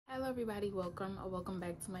everybody, welcome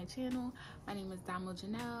back to my channel. My name is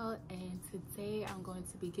Janelle, and today I'm going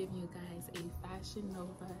to be giving you guys a Fashion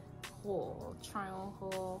Nova haul, try on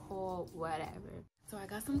haul, whatever. So I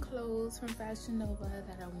got some clothes from Fashion Nova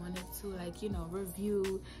that I wanted to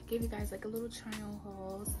review, give you guys like a little try on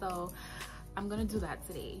haul. So I'm gonna do that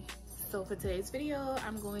today. So for today's video,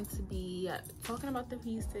 I'm going to be talking about the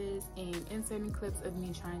pieces and inserting clips of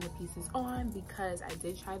me trying the pieces on, because I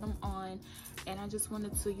did try them on and I just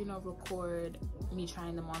wanted to, record me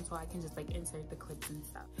trying them on so I can just like insert the clips and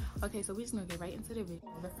stuff. Okay, so we're just gonna get right into the video.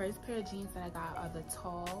 The first pair of jeans that I got are the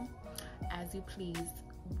tall, as you please,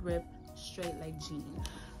 rip straight leg jean.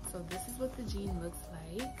 So this is what the jean looks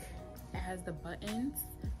like. It has the buttons,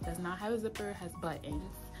 does not have a zipper, it has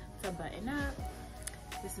buttons to button up.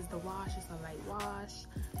 This is the wash, it's a light wash,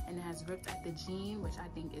 and it has ripped at the jean, which I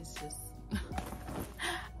think is just,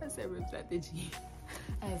 I said ripped at the jean.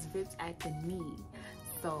 It has ripped at the knee.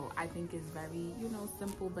 So I think it's very,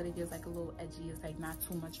 simple, but it gives like a little edgy. It's like not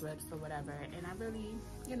too much rips or whatever. And I really,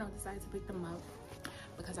 decided to pick them up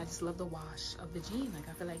because I just love the wash of the jean. Like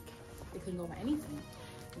I feel like it can go with anything.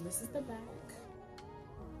 And this is the back.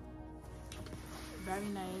 Very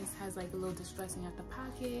nice, has like a little distressing at the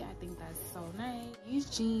pocket. I think that's so nice.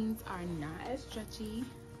 These jeans are not as stretchy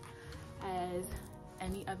as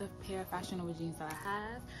any other pair of Fashion Nova jeans that I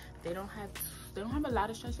have. They don't have a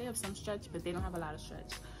lot of stretch. They have some stretch, but they don't have a lot of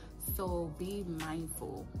stretch. So be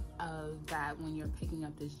mindful of that when you're picking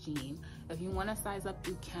up this jean. If you want to size up,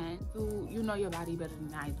 you can. You know your body better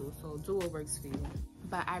than I do, so do what works for you.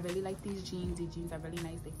 But I really like these jeans. These jeans are really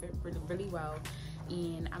nice. They fit really well,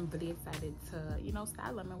 and I'm really excited to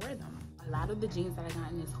style them and wear them. A lot of the jeans that I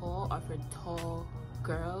got in this haul are for tall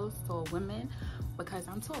girls, tall women, because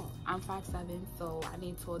I'm tall. I'm 5'7", so I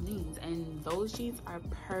need tall jeans, and those jeans are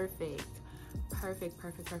perfect.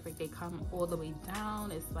 They come all the way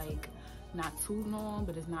down. It's like not too long,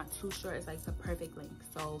 but it's not too short. It's like the perfect length.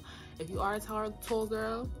 So if you are a tall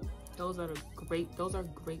girl, those are great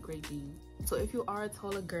jeans. So if you are a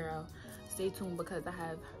taller girl, stay tuned, because I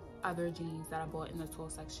have other jeans that I bought in the tall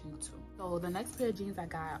section too. So the next pair of jeans I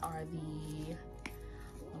got are the,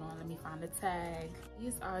 hold on, let me find the tag.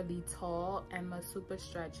 These are the tall Emma super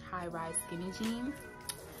stretch high rise skinny jeans.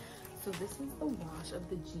 So this is the wash of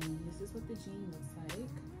the jean. This is what the jean looks like.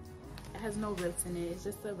 It has no rips in it. It's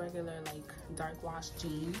just a regular like dark wash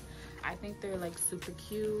jean. I think they're like super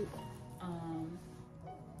cute.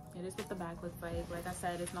 It is what the back looks like. Like I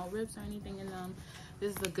said, there's no rips or anything in them.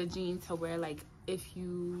 This is a good jean to wear like if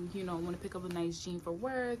you want to pick up a nice jean for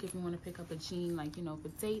work, if you want to pick up a jean like for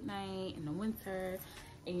date night in the winter,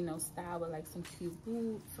 and style with like some cute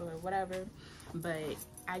boots or whatever. But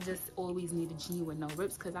I just always need a jean with no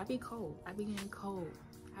rips, because I be cold. I be getting cold.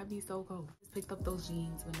 I be so cold. Just picked up those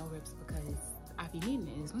jeans with no rips because I be needing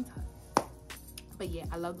it. It's winter. But yeah,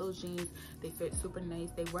 I love those jeans. They fit super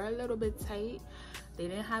nice. They were a little bit tight. They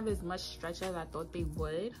didn't have as much stretch as I thought they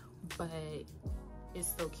would, but it's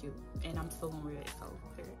still cute, and I'm still gonna wear it.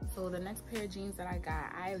 So the next pair of jeans that I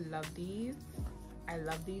got, I love these. I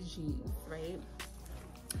love these jeans, right?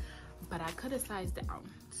 But I could have sized down.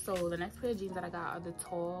 So the next pair of jeans that I got are the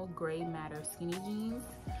tall gray matter skinny jeans,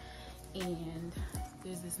 and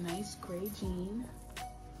there's this nice gray jean.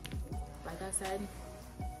 Like I said,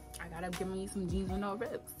 I gotta give me some jeans with no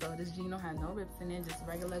rips. So this jean don't have no rips in it, just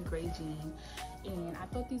regular gray jean. And I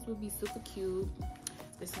thought these would be super cute.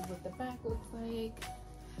 This is what the back looks like.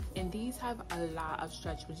 And these have a lot of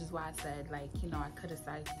stretch, which is why I said like, I could have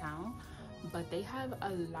sized down. But they have a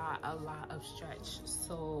lot of stretch.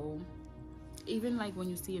 So even like when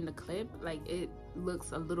you see in the clip, like it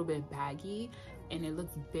looks a little bit baggy and it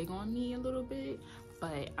looks big on me a little bit.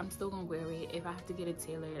 But I'm still gonna wear it. If I have to get it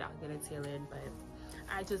tailored, I'll get it tailored. But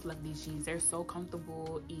I just love these jeans. They're so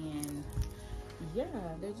comfortable, and yeah,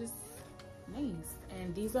 they're just nice.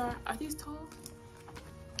 And these are these tall?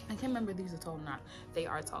 I can't remember if these are tall or not. They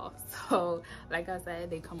are tall. So like I said,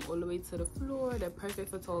 they come all the way to the floor. They're perfect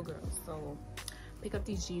for tall girls. So pick up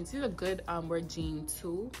these jeans. These are good wear jean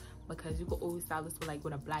too, because you could always style this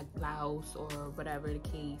with a black blouse or whatever the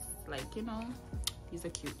case. Like, these are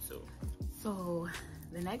cute too. So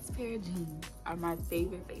the next pair of jeans are my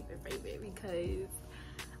favorite, because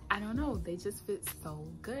I don't know, they just fit so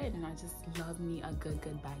good, and I just love me a good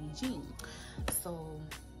baggy jean. So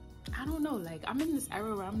I don't know, like I'm in this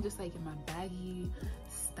era where I'm just like in my baggy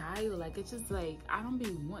style. Like it's just like I don't be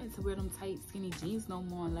wanting to wear them tight skinny jeans no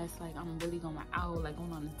more, unless like I'm really going out, like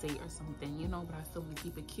going on a date or something, but I still want to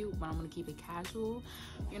keep it cute, but I'm gonna keep it casual,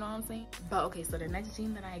 you know what I'm saying? But okay, so the next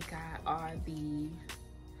jean that I got are the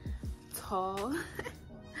tall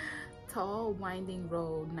winding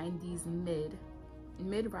road 90s mid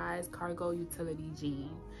mid-rise cargo utility jean.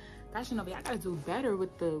 Fashion Nova, I gotta do better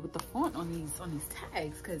with the font on these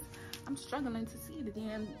tags, because I'm struggling to see the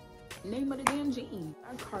damn name of the damn jean.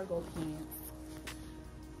 Our cargo pants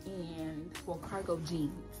and, well, cargo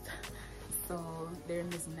jeans. So they're in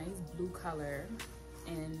this nice blue color,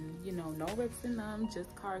 and you know, no rips in them,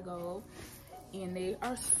 just cargo, and they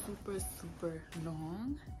are super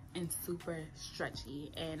long and super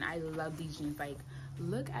stretchy, and I love these jeans. Like,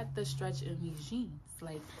 look at the stretch in these jeans,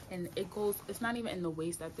 like, and it's not even in the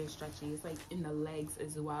waist that they're stretchy, it's like in the legs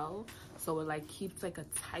as well, so it like keeps like a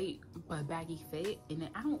tight but baggy fit, and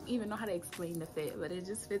I don't even know how to explain the fit, but it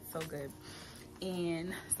just fits so good.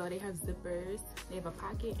 And so they have zippers, they have a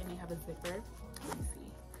pocket, and they have a zipper. Let me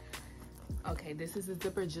see. Okay, this is a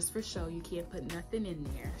zipper just for show, you can't put nothing in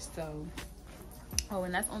there. So, oh,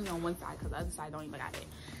 and that's only on one side because the other side don't even got it.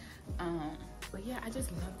 But yeah, I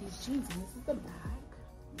just love these jeans. And this is the back.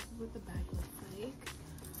 This is what the back looks like.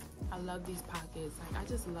 I love these pockets. Like, I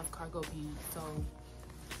just love cargo pants. So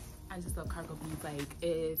I just love cargo pants. Like,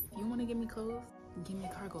 if you want to give me clothes, give me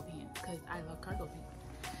cargo pants, because I love cargo pants.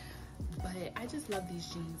 But I just love these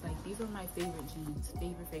jeans. Like, these are my favorite jeans.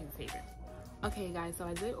 Favorite. Okay guys, so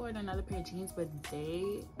I did order another pair of jeans, but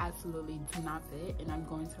they absolutely do not fit, and I'm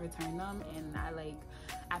going to return them. And I, like,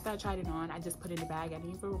 after I tried it on, I just put it in the bag. I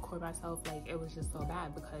didn't even record myself. Like, it was just so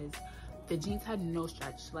bad because the jeans had no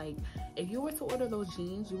stretch. Like, if you were to order those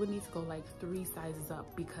jeans, you would need to go like 3 sizes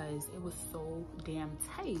up because it was so damn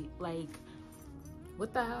tight. Like,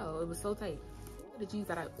 what the hell, it was so tight. The jeans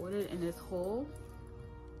that I ordered in this haul,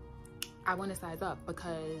 I want to size up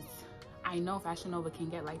because I know Fashion Nova can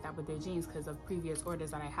get like that with their jeans because of previous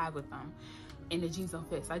orders that I had with them, and the jeans don't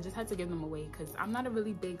fit. So I just had to give them away because I'm not a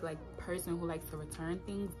really big like person who likes to return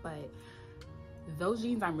things, but those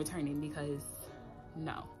jeans I'm returning because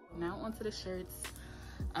no. Now onto the shirts.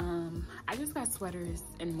 I just got sweaters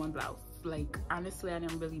and one blouse. Like, honestly, I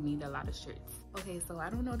didn't really need a lot of shirts. Okay, so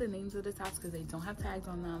I don't know the names of the tops because they don't have tags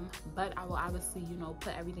on them, but I will obviously, you know,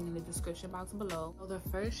 put everything in the description box below. So the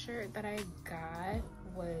first shirt that I got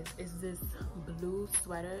is this blue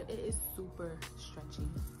sweater. It is super stretchy.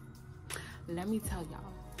 Let me tell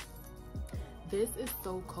y'all, this is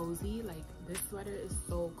so cozy. Like, this sweater is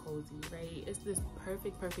so cozy, right? It's this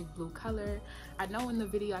perfect blue color. I know in the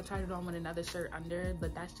video I tried it on with another shirt under,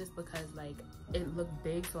 but that's just because like it looked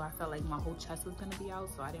big, so I felt like my whole chest was gonna be out,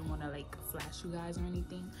 so I didn't want to like flash you guys or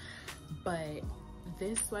anything. But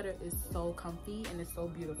this sweater is so comfy and it's so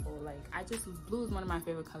beautiful. Like, blue is one of my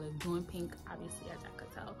favorite colors. Blue and pink, obviously, as I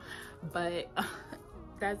could tell, but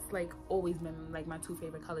that's like always been like my 2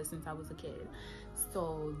 favorite colors since I was a kid.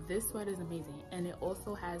 So this sweater is amazing, and it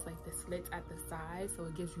also has like the slits at the side, so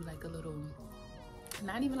it gives you like a little,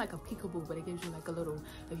 not even like a peekaboo, but it gives you like a little,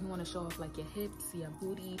 if you want to show off like your hips, your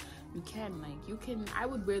booty, you can. I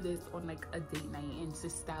would wear this on like a date night and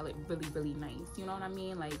just style it really nice, you know what I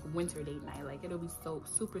mean? Like winter date night, like it'll be so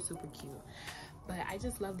super cute. But I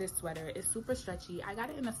just love this sweater. It's super stretchy. I got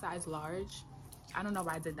it in a size large. I don't know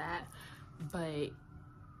why I did that, but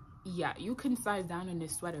yeah, you can size down in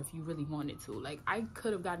this sweater if you really wanted to. Like, I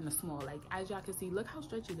could have gotten a small. Like, as y'all can see, look how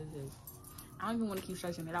stretchy this is. I don't even want to keep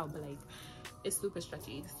stretching it out, but like, it's super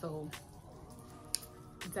stretchy. So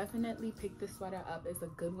definitely pick this sweater up. It's a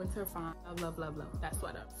good winter find. Love that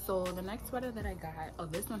sweater. So the next sweater that I got, oh,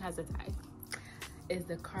 this one has a tag, is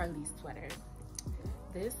the Curvy sweater.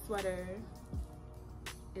 This sweater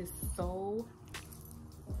is so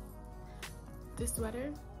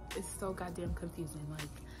goddamn confusing. Like,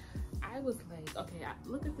 I was like, okay,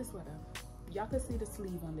 look at this sweater. Y'all can see the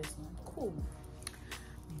sleeve on this one. Cool.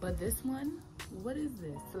 But this one, what is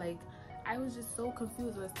this? Like, I was just so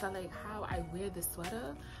confused as to like how I wear this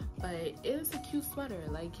sweater, but it is a cute sweater.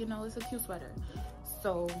 Like, you know, it's a cute sweater.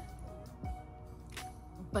 So,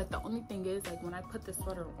 but the only thing is, like, when I put the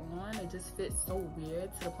sweater on, it just fits so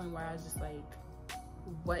weird to the point where I was just like,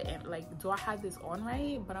 what, like, do I have this on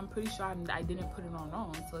right? But I'm pretty sure I didn't put it on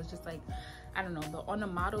wrong. So it's just like, I don't know, on the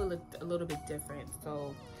model it looked a little bit different,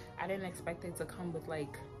 so I didn't expect it to come with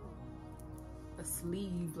like a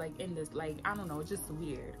sleeve like in this, like, I don't know, it's just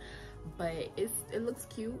weird. But it looks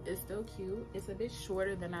cute. It's still cute. It's a bit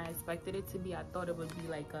shorter than I expected it to be. I thought it would be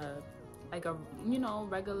like a you know,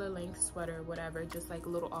 regular length sweater, whatever, just like a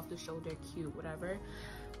little off the shoulder, cute, whatever.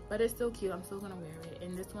 But it's still cute. I'm still gonna wear it.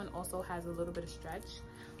 And this one also has a little bit of stretch,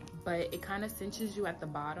 but it kind of cinches you at the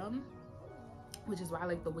bottom, which is why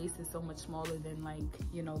like the waist is so much smaller than like,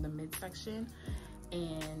 you know, the midsection.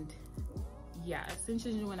 And yeah, it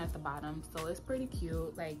cinches you in at the bottom, so it's pretty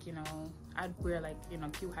cute. Like, you know, I'd wear like, you know,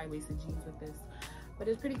 cute high-waisted jeans with this. but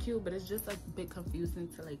it's pretty cute, but it's just a bit confusing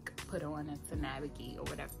to like put on and to navigate or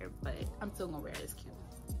whatever, but I'm still gonna wear it. It's cute.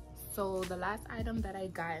 So the last item that I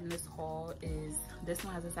got in this haul is, this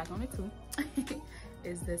one has a sag on it too,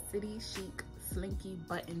 is the City Chic Slinky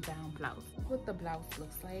button down blouse. What the blouse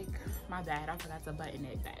looks like, my bad, I forgot to button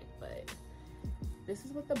it back, but this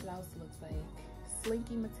is what the blouse looks like.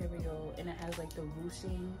 Slinky material, and it has like the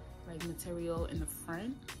ruching like material in the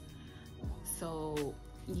front. So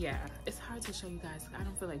yeah, it's hard to show you guys, I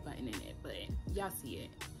don't feel like buttoning it, but y'all see it.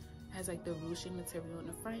 It has like the ruching material in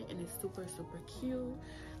the front, and it's super cute.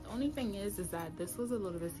 The only thing is that this was a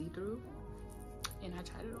little bit see-through, and I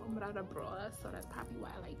tried it on without a bra, so that's probably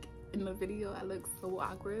why like in the video I look so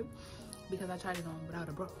awkward, because I tried it on without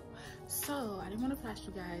a bra. So I didn't want to flash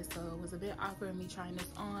you guys, so it was a bit awkward me trying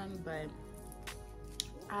this on, but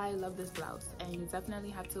I love this blouse, and you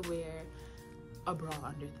definitely have to wear a bra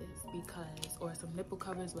under this, because, or some nipple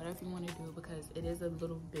covers, whatever you want to do, because it is a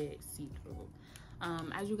little bit see-through.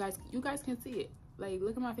 As you guys can see it, like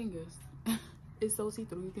look at my fingers. It's so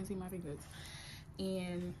see-through, you can see my fingers.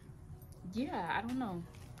 And yeah, I don't know,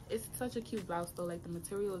 it's such a cute blouse though. Like the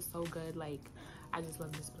material is so good, like I just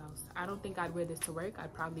love this blouse. I don't think I'd wear this to work.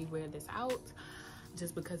 I'd probably wear this out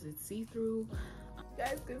just because it's see-through. You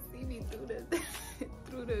guys can see me through the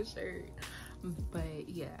through the shirt, but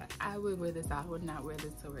yeah, I would wear this out. I would not wear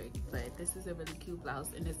this to work, but this is a really cute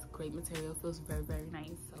blouse, and it's great material, feels very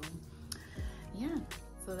nice. So yeah,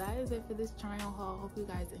 so that is it for this try on haul. Hope you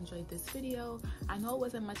guys enjoyed this video. I know it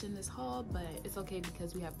wasn't much in this haul, but it's okay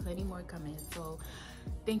because we have plenty more coming. So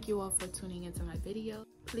thank you all for tuning into my video.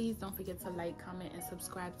 Please don't forget to like, comment, and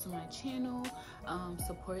subscribe to my channel.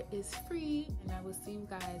 Support is free, and I will see you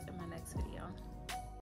guys in my next video.